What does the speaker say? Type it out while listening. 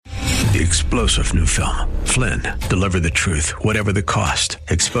The explosive new film, Flynn, deliver the truth, whatever the cost,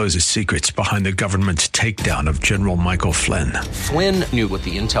 exposes secrets behind the government's takedown of General Michael Flynn. Flynn knew what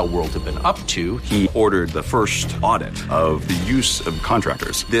the intel world had been up to. He ordered the first audit of the use of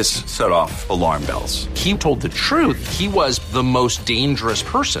contractors. This set off alarm bells. He told the truth. He was the most dangerous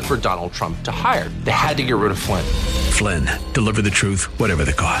person for Donald Trump to hire. They had to get rid of Flynn. Flynn, deliver the truth, whatever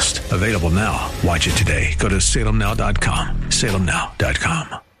the cost. Available now. Watch it today. Go to salemnow.com.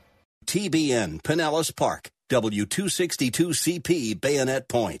 salemnow.com. TBN Pinellas Park, W262CP Bayonet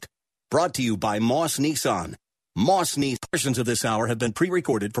Point. Brought to you by Moss Nissan. Moss Nissan portions of this hour have been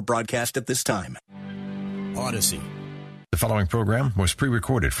pre-recorded for broadcast at this time. Odyssey. The following program was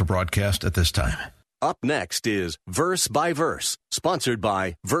pre-recorded for broadcast at this time. Up next is Verse by Verse, sponsored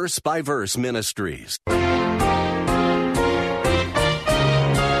by Verse Ministries.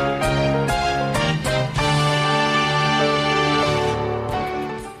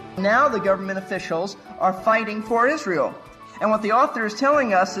 Now the government officials are fighting for Israel. And what the author is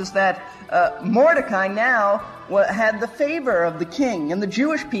telling us is that Mordecai now had the favor of the king, and the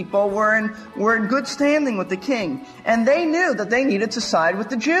Jewish people were in good standing with the king. And they knew that they needed to side with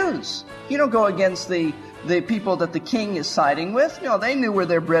the Jews. You don't go against the people that the king is siding with. You know, they knew where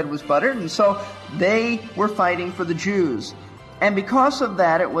their bread was buttered, and so they were fighting for the Jews. And because of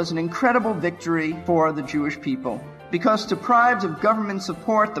that, it was an incredible victory for the Jewish people. Because deprived of government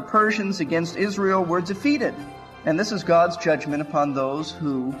support, the Persians against Israel were defeated. And this is God's judgment upon those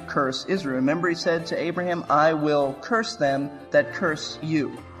who curse Israel. Remember, he said to Abraham, I will curse them that curse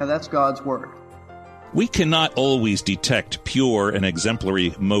you. Now that's God's word. We cannot always detect pure and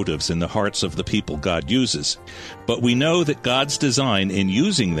exemplary motives in the hearts of the people God uses, but we know that God's design in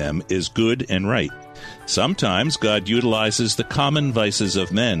using them is good and right. Sometimes God utilizes the common vices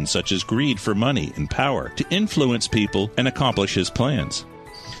of men, such as greed for money and power, to influence people and accomplish his plans.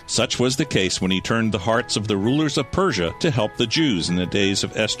 Such was the case when he turned the hearts of the rulers of Persia to help the Jews in the days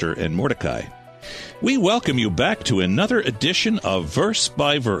of Esther and Mordecai. We welcome you back to another edition of Verse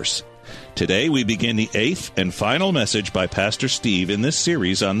by Verse. Today we begin the 8th and final message by Pastor Steve in this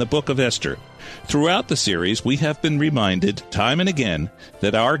series on the book of Esther. Throughout the series, we have been reminded time and again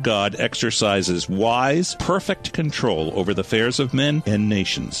that our God exercises wise, perfect control over the affairs of men and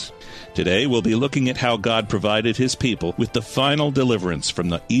nations. Today, we'll be looking at how God provided his people with the final deliverance from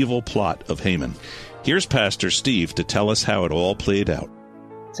the evil plot of Haman. Here's Pastor Steve to tell us how it all played out.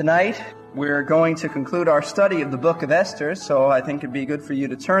 Tonight, we're going to conclude our study of the book of Esther, so I think it'd be good for you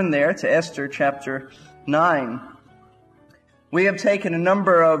to turn there to Esther chapter 9. We have taken a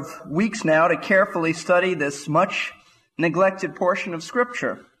number of weeks now to carefully study this much neglected portion of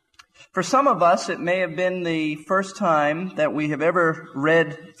Scripture. For some of us, it may have been the first time that we have ever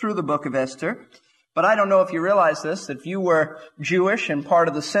read through the book of Esther. But I don't know if you realize this, that if you were Jewish and part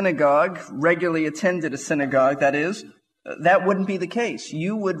of the synagogue, regularly attended a synagogue, that is, that wouldn't be the case.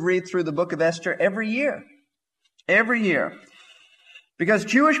 You would read through the book of Esther every year. Every year. Because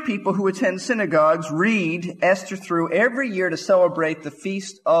Jewish people who attend synagogues read Esther through every year to celebrate the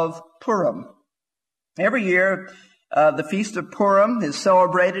Feast of Purim. Every year, the Feast of Purim is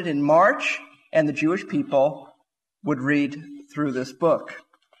celebrated in March, and the Jewish people would read through this book.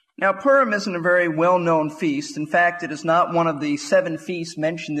 Now, Purim isn't a very well-known feast. In fact, it is not one of the 7 feasts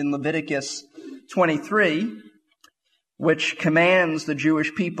mentioned in Leviticus 23, which commands the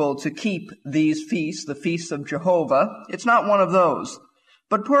Jewish people to keep these feasts, the feasts of Jehovah. It's not one of those.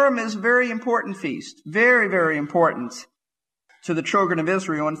 But Purim is a very important feast, very, very important to the children of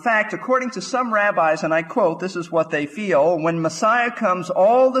Israel. In fact, according to some rabbis, and I quote, this is what they feel, when Messiah comes,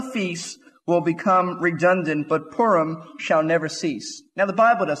 all the feasts will become redundant, but Purim shall never cease. Now, the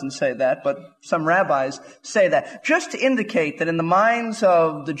Bible doesn't say that, but some rabbis say that, just to indicate that in the minds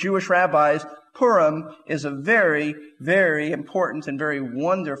of the Jewish rabbis, Purim is a very, very important and very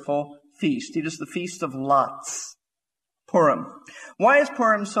wonderful feast. It is the Feast of Lots. Purim. Why is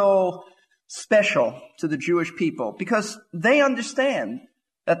Purim so special to the Jewish people? Because they understand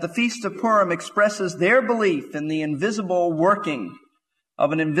that the Feast of Purim expresses their belief in the invisible working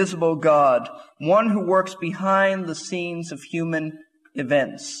of an invisible God, one who works behind the scenes of human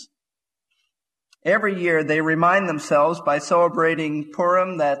events. Every year they remind themselves by celebrating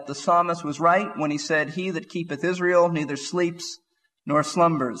Purim that the psalmist was right when he said, "He that keepeth Israel neither sleeps nor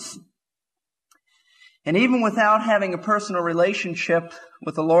slumbers." And even without having a personal relationship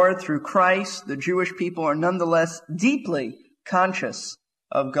with the Lord through Christ, the Jewish people are nonetheless deeply conscious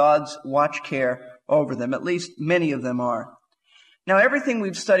of God's watch care over them. At least many of them are. Now, everything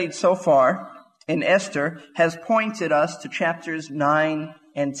we've studied so far in Esther has pointed us to chapters 9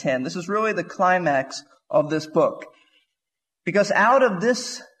 and 10. This is really the climax of this book. Because out of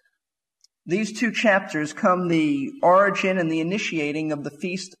this these two chapters come the origin and the initiating of the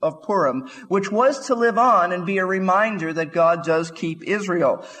Feast of Purim, which was to live on and be a reminder that God does keep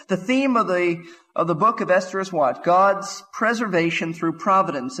Israel. The theme of the book of Esther is what? God's preservation through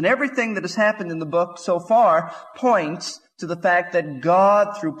providence. And everything that has happened in the book so far points to the fact that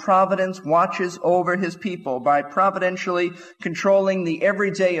God, through providence, watches over his people. By providentially controlling the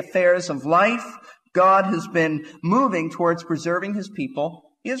everyday affairs of life, God has been moving towards preserving his people,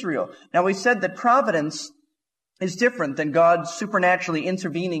 Israel. Now, we said that providence is different than God supernaturally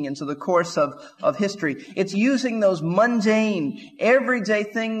intervening into the course of history. It's using those mundane, everyday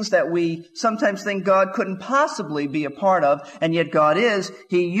things that we sometimes think God couldn't possibly be a part of, and yet God is.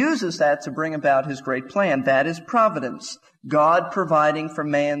 He uses that to bring about his great plan. That is providence. God providing for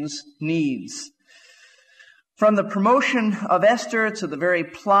man's needs. From the promotion of Esther to the very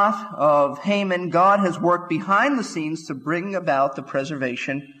plot of Haman, God has worked behind the scenes to bring about the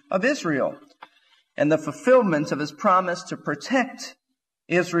preservation of Israel and the fulfillment of his promise to protect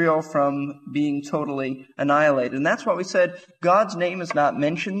Israel from being totally annihilated. And that's why we said God's name is not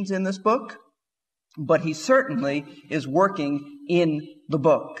mentioned in this book, but he certainly is working in the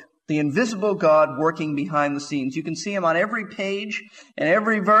book. The invisible God working behind the scenes. You can see him on every page and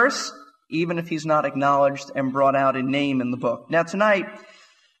every verse, even if he's not acknowledged and brought out in name in the book. Now tonight,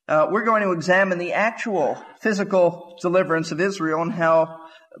 we're going to examine the actual physical deliverance of Israel and how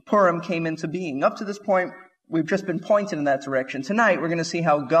Purim came into being. Up to this point, we've just been pointed in that direction. Tonight, we're going to see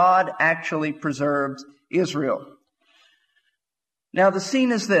how God actually preserved Israel. Now the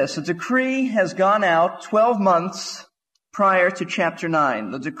scene is this. A decree has gone out 12 months prior to chapter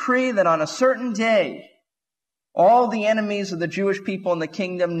 9. The decree that on a certain day, all the enemies of the Jewish people in the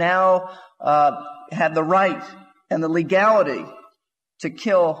kingdom now had the right and the legality to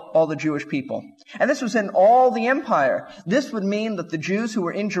kill all the Jewish people. And this was in all the empire. This would mean that the Jews who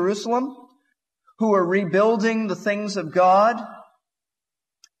were in Jerusalem, who were rebuilding the things of God,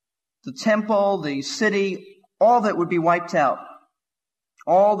 the temple, the city, all that would be wiped out.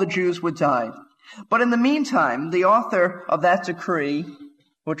 All the Jews would die. But in the meantime, the author of that decree,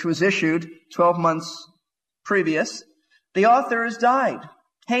 which was issued 12 months previous, the author has died.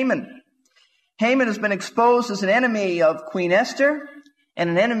 Haman. Haman has been exposed as an enemy of Queen Esther and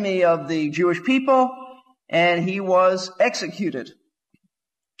an enemy of the Jewish people, and he was executed,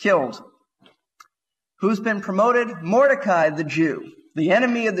 killed. Who's been promoted? Mordecai the Jew. The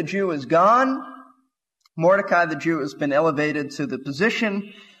enemy of the Jew is gone. Mordecai the Jew has been elevated to the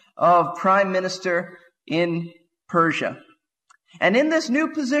position of prime minister in Persia. And in this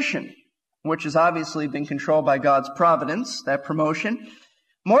new position, which has obviously been controlled by God's providence, that promotion,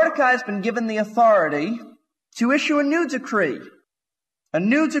 Mordecai has been given the authority to issue a new decree,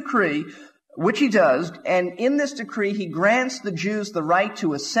 which he does, and in this decree he grants the Jews the right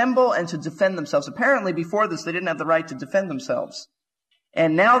to assemble and to defend themselves. Apparently before this they didn't have the right to defend themselves.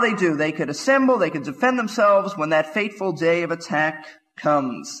 And now they do. They could assemble, they could defend themselves when that fateful day of attack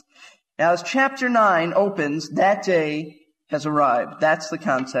comes. Now as chapter 9 opens, that day has arrived. That's the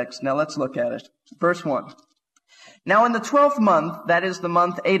context. Now let's look at it. Verse 1. Now in the 12th month, that is the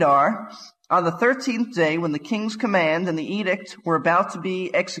month Adar, on the 13th day when the king's command and the edict were about to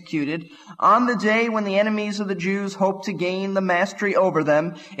be executed, on the day when the enemies of the Jews hoped to gain the mastery over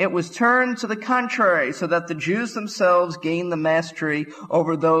them, it was turned to the contrary, so that the Jews themselves gained the mastery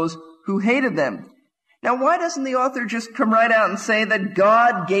over those who hated them. Now why doesn't the author just come right out and say that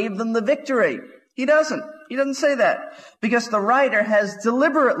God gave them the victory? He doesn't. He doesn't say that. Because the writer has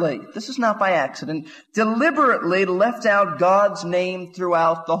deliberately, this is not by accident, deliberately left out God's name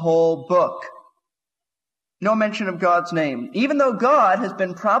throughout the whole book. No mention of God's name, even though God has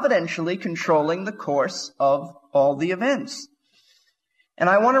been providentially controlling the course of all the events. And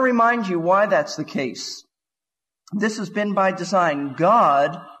I want to remind you why that's the case. This has been by design.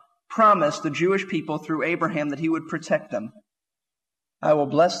 God promised the Jewish people through Abraham that he would protect them. I will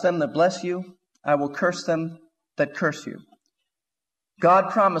bless them that bless you. I will curse them that curse you.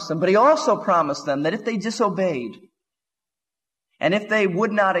 God promised them, but he also promised them that if they disobeyed, and if they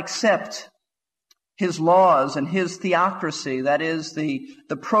would not accept his laws and his theocracy, that is the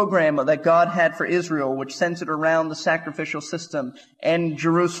program that God had for Israel, which centered around the sacrificial system and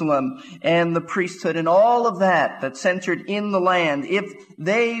Jerusalem and the priesthood and all of that centered in the land, if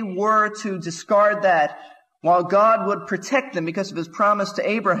they were to discard that, while God would protect them because of his promise to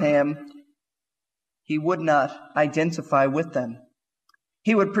Abraham, he would not identify with them.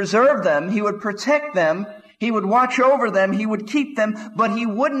 He would preserve them. He would protect them. He would watch over them. He would keep them. But he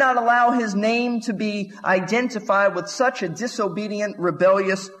would not allow his name to be identified with such a disobedient,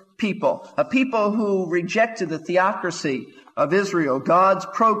 rebellious people, a people who rejected the theocracy of Israel, God's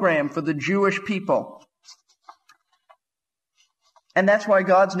program for the Jewish people. And that's why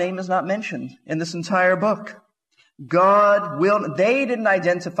God's name is not mentioned in this entire book. They didn't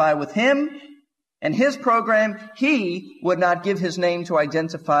identify with him and his program. He would not give his name to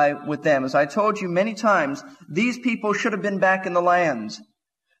identify with them. As I told you many times, these people should have been back in the land.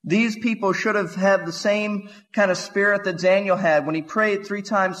 These people should have had the same kind of spirit that Daniel had when he prayed 3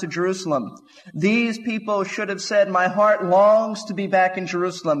 times to Jerusalem. These people should have said, my heart longs to be back in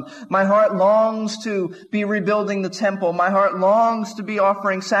Jerusalem. My heart longs to be rebuilding the temple. My heart longs to be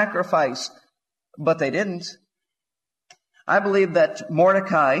offering sacrifice. But they didn't. I believe that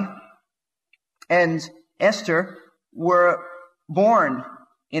Mordecai and Esther were born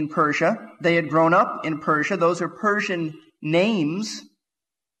in Persia. They had grown up in Persia. Those are Persian names.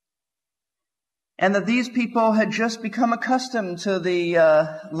 And that these people had just become accustomed to the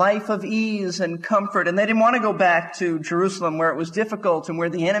life of ease and comfort. And they didn't want to go back to Jerusalem where it was difficult and where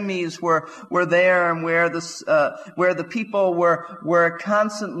the enemies were there and where the people were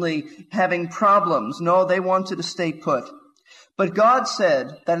constantly having problems. No, they wanted to stay put. But God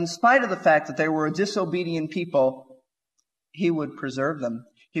said that in spite of the fact that they were a disobedient people, he would preserve them.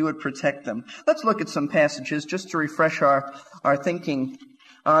 He would protect them. Let's look at some passages just to refresh our thinking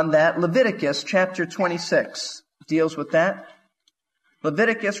on that. Leviticus chapter 26 deals with that.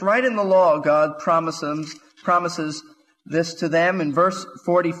 Leviticus, right in the law, God promises this to them. In verse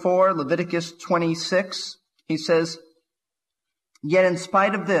 44, Leviticus 26, he says, yet in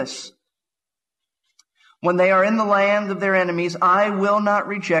spite of this, when they are in the land of their enemies, I will not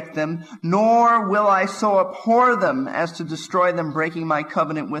reject them, nor will I so abhor them as to destroy them, breaking my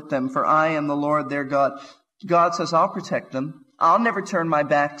covenant with them, for I am the Lord their God. God says, I'll protect them. I'll never turn my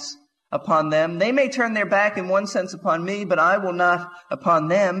backs upon them. They may turn their back in one sense upon me, but I will not upon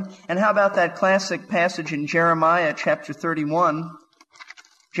them. And how about that classic passage in Jeremiah chapter 31?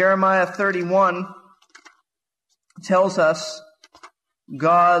 Jeremiah 31 tells us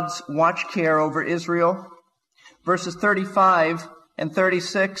God's watch care over Israel. Verses 35 and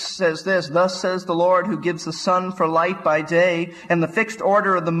 36 says this, thus says the Lord who gives the sun for light by day and the fixed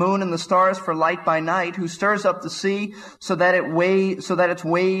order of the moon and the stars for light by night, who stirs up the sea so that its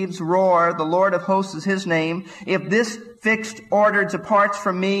waves roar. The Lord of hosts is his name. If this fixed order departs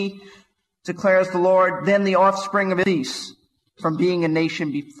from me, declares the Lord, then the offspring of it cease from being a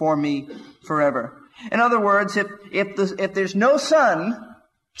nation before me forever. In other words, if there's no sun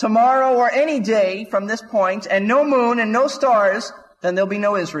tomorrow or any day from this point, and no moon and no stars, then there'll be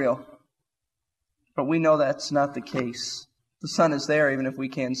no Israel. But we know that's not the case. The sun is there even if we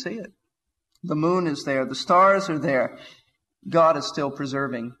can't see it. The moon is there. The stars are there. God is still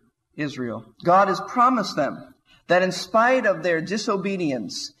preserving Israel. God has promised them that in spite of their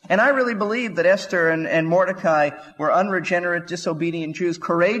disobedience, and I really believe that Esther and Mordecai were unregenerate, disobedient Jews,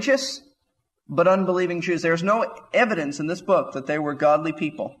 courageous, but unbelieving Jews. There's no evidence in this book that they were godly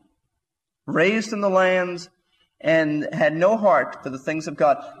people, raised in the land and had no heart for the things of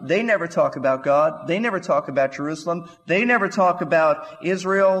God. They never talk about God. They never talk about Jerusalem. They never talk about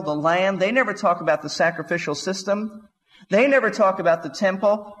Israel, the land. They never talk about the sacrificial system. They never talk about the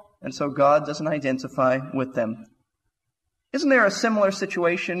temple. And so God doesn't identify with them. Isn't there a similar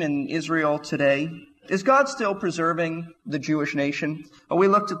situation in Israel today? Is God still preserving the Jewish nation? Well, we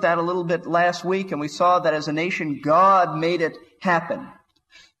looked at that a little bit last week, and we saw that as a nation, God made it happen.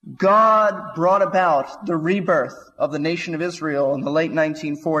 God brought about the rebirth of the nation of Israel in the late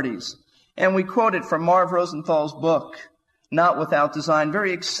 1940s. And we quoted from Marv Rosenthal's book, Not Without Design.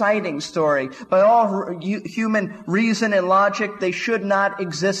 Very exciting story. By all human reason and logic, they should not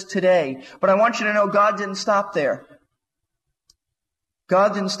exist today. But I want you to know God didn't stop there.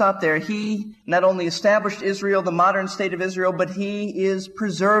 God didn't stop there. He not only established Israel, the modern state of Israel, but he is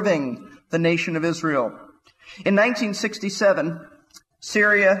preserving the nation of Israel. In 1967,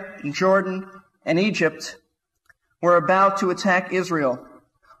 Syria, Jordan, and Egypt were about to attack Israel.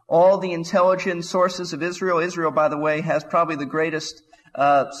 All the intelligence sources of Israel, by the way, has probably the greatest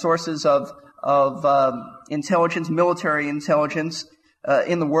sources of intelligence, military intelligence,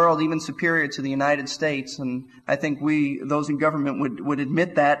 in the world, even superior to the United States. And I think those in government would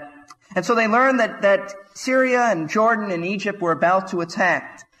admit that. And so they learned that Syria and Jordan and Egypt were about to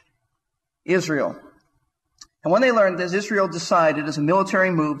attack Israel. And when they learned this, Israel decided as a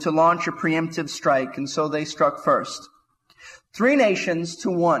military move to launch a preemptive strike. And so they struck first. 3 nations to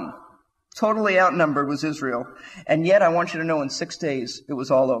 1. Totally outnumbered was Israel. And yet, I want you to know, in 6 days, it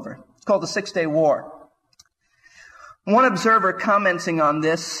was all over. It's called the 6-Day War. One observer commenting on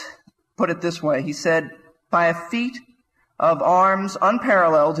this put it this way. He said, by a feat of arms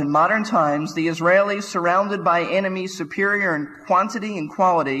unparalleled in modern times, the Israelis, surrounded by enemies superior in quantity and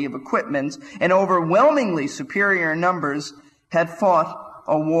quality of equipment and overwhelmingly superior in numbers, had fought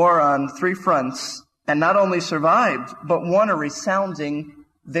a war on 3 fronts and not only survived, but won a resounding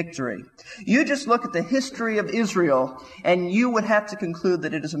victory. You just look at the history of Israel, and you would have to conclude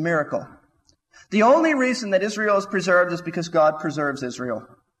that it is a miracle. The only reason that Israel is preserved is because God preserves Israel.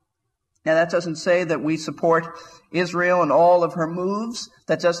 Now, that doesn't say that we support Israel in all of her moves.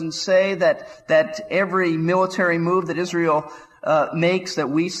 That doesn't say that every military move that Israel makes,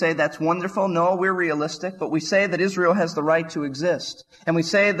 that we say that's wonderful. No, we're realistic, but we say that Israel has the right to exist. And we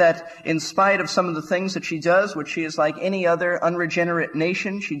say that in spite of some of the things that she does, which she is like any other unregenerate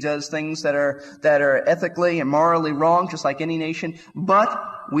nation, she does things that are ethically and morally wrong, just like any nation, but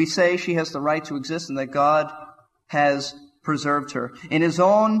we say she has the right to exist and that God has preserved her. In His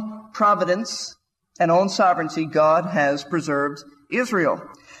own providence and own sovereignty, God has preserved Israel.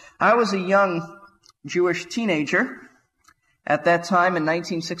 I was a young Jewish teenager at that time in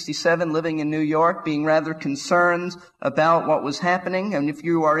 1967, living in New York, being rather concerned about what was happening. And if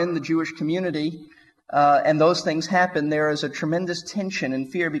you are in the Jewish community and those things happen, there is a tremendous tension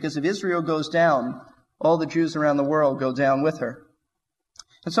and fear, because if Israel goes down, all the Jews around the world go down with her.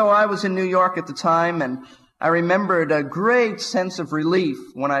 And so I was in New York at the time, and I remembered a great sense of relief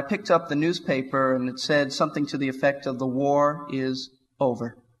when I picked up the newspaper and it said something to the effect of "the war is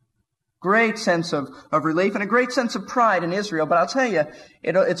over." Great sense of relief and a great sense of pride in Israel. But I'll tell you,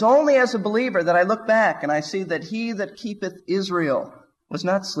 it's only as a believer that I look back and I see that He that keepeth Israel was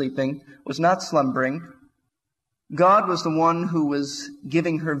not sleeping, was not slumbering. God was the one who was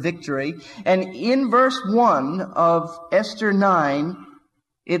giving her victory. And in verse 1 of Esther 9,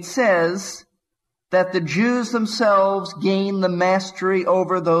 it says that the Jews themselves gained the mastery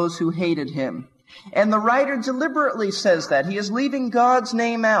over those who hated him. And the writer deliberately says that. He is leaving God's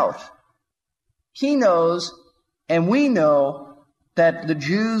name out. He knows, and we know, that the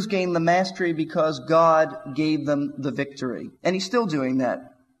Jews gained the mastery because God gave them the victory. And He's still doing that.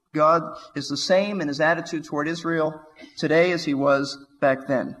 God is the same in His attitude toward Israel today as He was back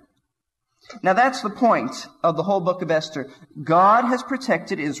then. Now that's the point of the whole book of Esther. God has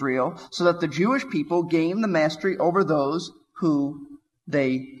protected Israel so that the Jewish people gain the mastery over those who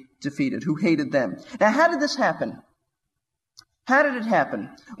they defeated, who hated them. Now how did this happen? How did it happen?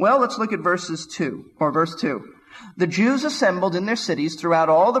 Well, let's look at verse 2. The Jews assembled in their cities throughout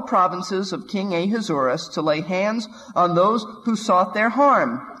all the provinces of King Ahasuerus to lay hands on those who sought their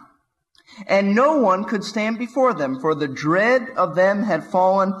harm. And no one could stand before them, for the dread of them had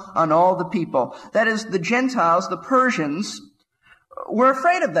fallen on all the people. That is, the Gentiles, the Persians, were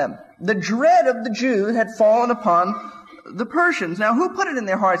afraid of them. The dread of the Jews had fallen upon the Persians. Now, who put it in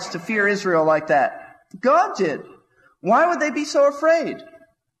their hearts to fear Israel like that? God did. Why would they be so afraid?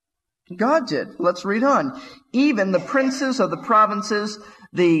 God did. Let's read on. Even the princes of the provinces,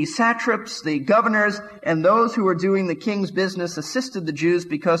 the satraps, the governors, and those who were doing the king's business assisted the Jews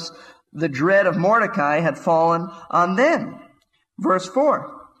because the dread of Mordecai had fallen on them. Verse 4.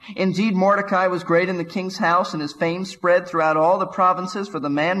 Indeed, Mordecai was great in the king's house, and his fame spread throughout all the provinces, for the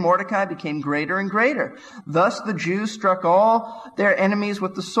man Mordecai became greater and greater. Thus the Jews struck all their enemies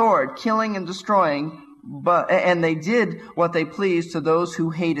with the sword, killing and destroying, and they did what they pleased to those who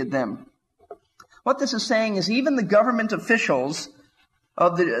hated them. What this is saying is even the government officials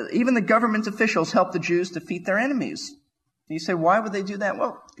helped the Jews defeat their enemies. You say, why would they do that?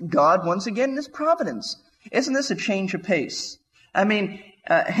 Well, God, once again, in His providence. Isn't this a change of pace? I mean,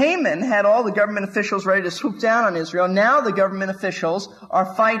 Haman had all the government officials ready to swoop down on Israel. Now the government officials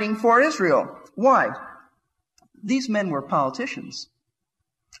are fighting for Israel. Why? These men were politicians.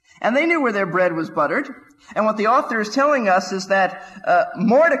 And they knew where their bread was buttered. And what the author is telling us is that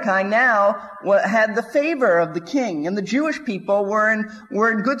Mordecai now had the favor of the king, and the Jewish people were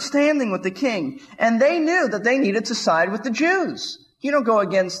in good standing with the king. And they knew that they needed to side with the Jews. You don't go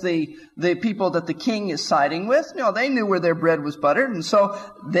against the people that the king is siding with. No, they knew where their bread was buttered, and so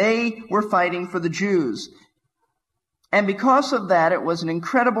they were fighting for the Jews. And because of that, it was an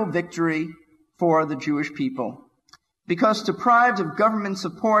incredible victory for the Jewish people. Because deprived of government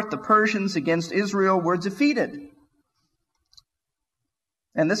support, the Persians against Israel were defeated.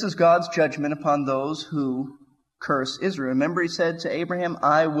 And this is God's judgment upon those who curse Israel. Remember, He said to Abraham,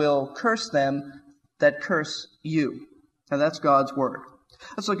 I will curse them that curse you. Now that's God's word.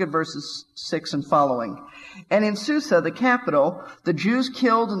 Let's look at verses 6 and following. And in Susa, the capital, the Jews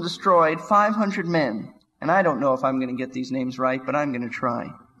killed and destroyed 500 men. And I don't know if I'm going to get these names right, but I'm going to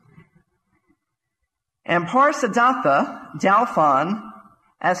try. And Parsadatha, Dalphon,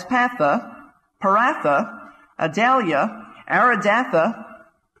 Aspatha, Paratha, Adalia, Aridatha,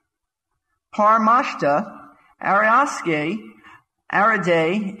 Parmashta, Ariaske,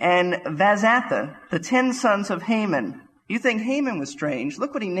 Arade, and Vazatha, the 10 sons of Haman. You think Haman was strange?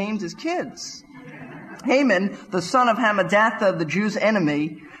 Look what he named his kids. Haman, the son of Hammedatha, the Jews'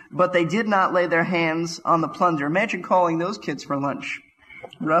 enemy, but they did not lay their hands on the plunder. Imagine calling those kids for lunch.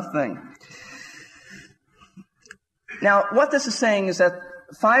 Rough thing. Now, what this is saying is that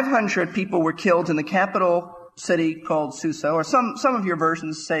 500 people were killed in the capital city called Susa, or some of your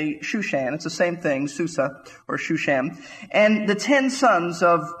versions say Shushan. It's the same thing, Susa or Shushan. And the 10 sons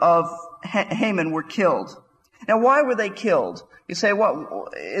of Haman were killed. Now, why were they killed? You say, well,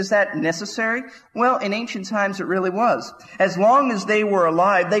 is that necessary? Well, in ancient times it really was. As long as they were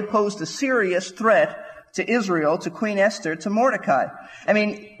alive, they posed a serious threat to Israel, to Queen Esther, to Mordecai. I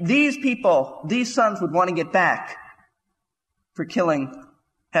mean, these people, these sons would want to get back for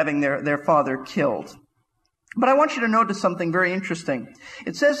having their father killed. But I want you to notice something very interesting.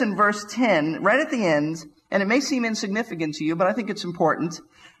 It says in verse 10, right at the end, and it may seem insignificant to you, but I think it's important,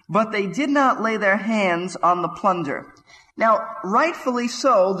 but they did not lay their hands on the plunder. Now, rightfully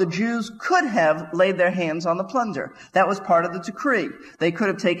so, the Jews could have laid their hands on the plunder. That was part of the decree. They could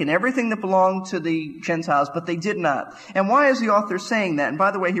have taken everything that belonged to the Gentiles, but they did not. And why is the author saying that? And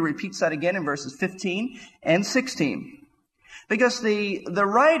by the way, he repeats that again in verses 15 and 16. Because the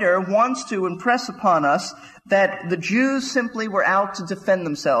writer wants to impress upon us that the Jews simply were out to defend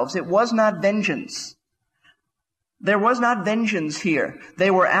themselves. It was not vengeance. There was not vengeance here.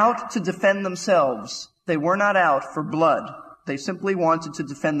 They were out to defend themselves. They were not out for blood. They simply wanted to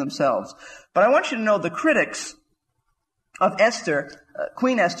defend themselves. But I want you to know the critics of Esther,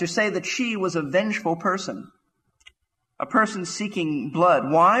 Queen Esther, say that she was a vengeful person. A person seeking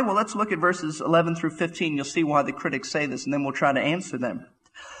blood. Why? Well, let's look at verses 11 through 15. You'll see why the critics say this, and then we'll try to answer them.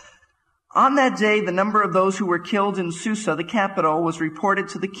 On that day, the number of those who were killed in Susa, the capital, was reported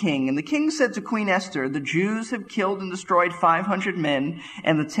to the king. And the king said to Queen Esther, the Jews have killed and destroyed 500 men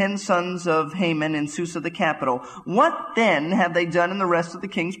and the 10 sons of Haman in Susa, the capital. What then have they done in the rest of the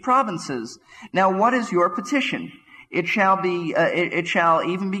king's provinces? Now, what is your petition? It shall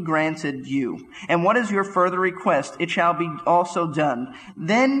even be granted you. And what is your further request? It shall be also done.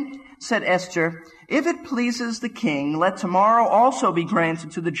 Then said Esther, if it pleases the king, let tomorrow also be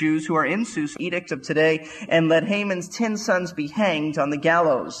granted to the Jews who are in Susa, edict of today, and let Haman's 10 sons be hanged on the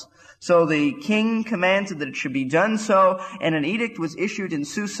gallows. So the king commanded that it should be done so, and an edict was issued in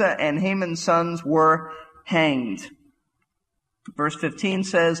Susa, and Haman's sons were hanged. Verse 15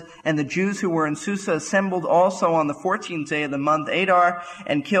 says, and the Jews who were in Susa assembled also on the 14th day of the month Adar,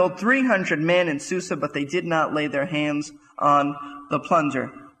 and killed 300 men in Susa, but they did not lay their hands on the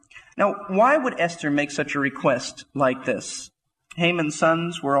plunder. Now, why would Esther make such a request like this? Haman's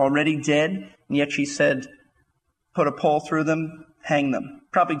sons were already dead, and yet she said, put a pole through them, hang them.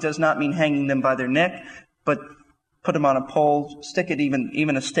 Probably does not mean hanging them by their neck, but put them on a pole, stick it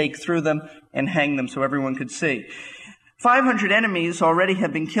even a stake through them, and hang them so everyone could see. 500 enemies already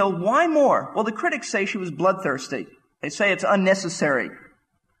have been killed. Why more? Well, the critics say she was bloodthirsty. They say it's unnecessary.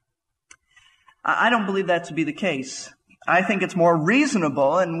 I don't believe that to be the case. I think it's more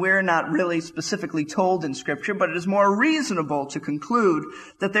reasonable, and we're not really specifically told in Scripture, but it is more reasonable to conclude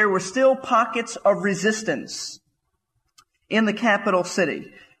that there were still pockets of resistance in the capital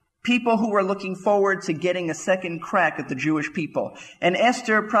city. People who were looking forward to getting a second crack at the Jewish people. And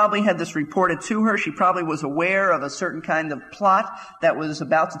Esther probably had this reported to her. She probably was aware of a certain kind of plot that was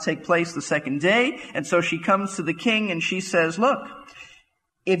about to take place the second day. And so she comes to the king and she says, look,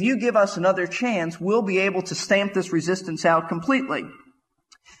 if you give us another chance, we'll be able to stamp this resistance out completely.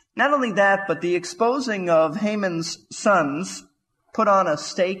 Not only that, but the exposing of Haman's sons, put on a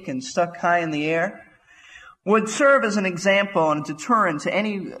stake and stuck high in the air, would serve as an example and a deterrent to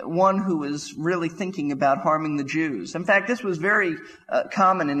anyone who is really thinking about harming the Jews. In fact, this was very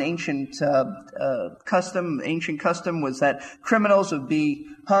common in ancient custom. Ancient custom was that criminals would be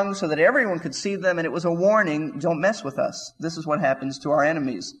hung so that everyone could see them, and it was a warning, don't mess with us. This is what happens to our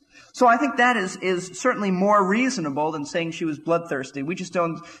enemies. So I think that is certainly more reasonable than saying she was bloodthirsty. We just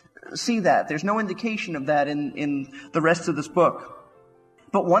don't see that. There's no indication of that in the rest of this book.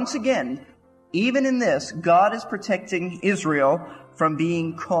 But once again, even in this, God is protecting Israel from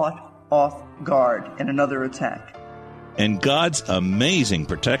being caught off guard in another attack. And God's amazing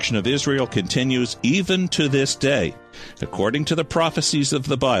protection of Israel continues even to this day. According to the prophecies of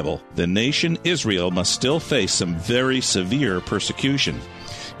the Bible, the nation Israel must still face some very severe persecution.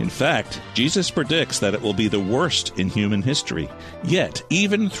 In fact, Jesus predicts that it will be the worst in human history. Yet,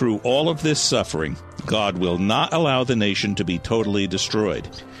 even through all of this suffering, God will not allow the nation to be totally destroyed.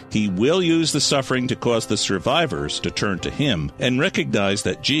 He will use the suffering to cause the survivors to turn to him and recognize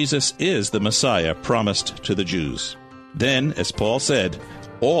that Jesus is the Messiah promised to the Jews. Then, as Paul said,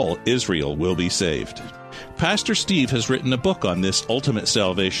 all Israel will be saved. Pastor Steve has written a book on this ultimate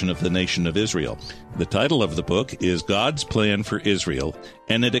salvation of the nation of Israel. The title of the book is God's Plan for Israel,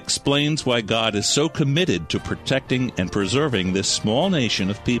 and it explains why God is so committed to protecting and preserving this small nation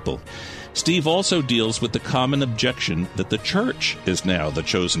of people. Steve also deals with the common objection that the church is now the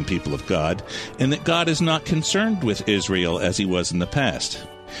chosen people of God, and that God is not concerned with Israel as he was in the past.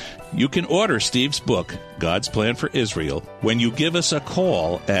 You can order Steve's book, God's Plan for Israel, when you give us a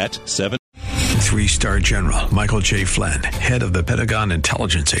call at 7... Three-star General Michael J. Flynn, head of the Pentagon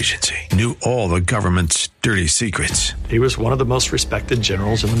Intelligence Agency, knew all the government's dirty secrets. He was one of the most respected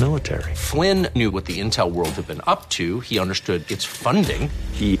generals in the military. Flynn knew what the intel world had been up to. He understood its funding.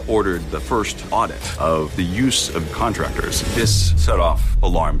 He ordered the first audit of the use of contractors. This set off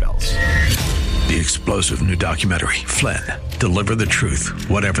alarm bells. The explosive new documentary, Flynn, Deliver the Truth,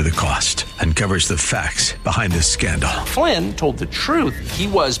 Whatever the Cost, uncovers the facts behind this scandal. Flynn told the truth. He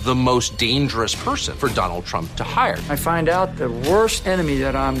was the most dangerous person for Donald Trump to hire. I find out the worst enemy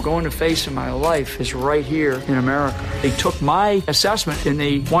that I'm going to face in my life is right here in America. They took my assessment and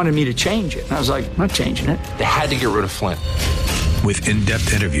they wanted me to change it. And I was like, I'm not changing it. They had to get rid of Flynn. With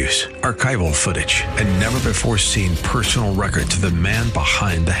in-depth interviews, archival footage, and never-before-seen personal records of the man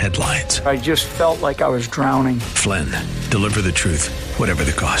behind the headlines. I just felt like I was drowning. Flynn, Deliver the Truth, Whatever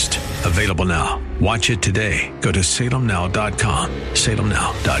the Cost. Available now. Watch it today. Go to salemnow.com.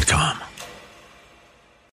 salemnow.com.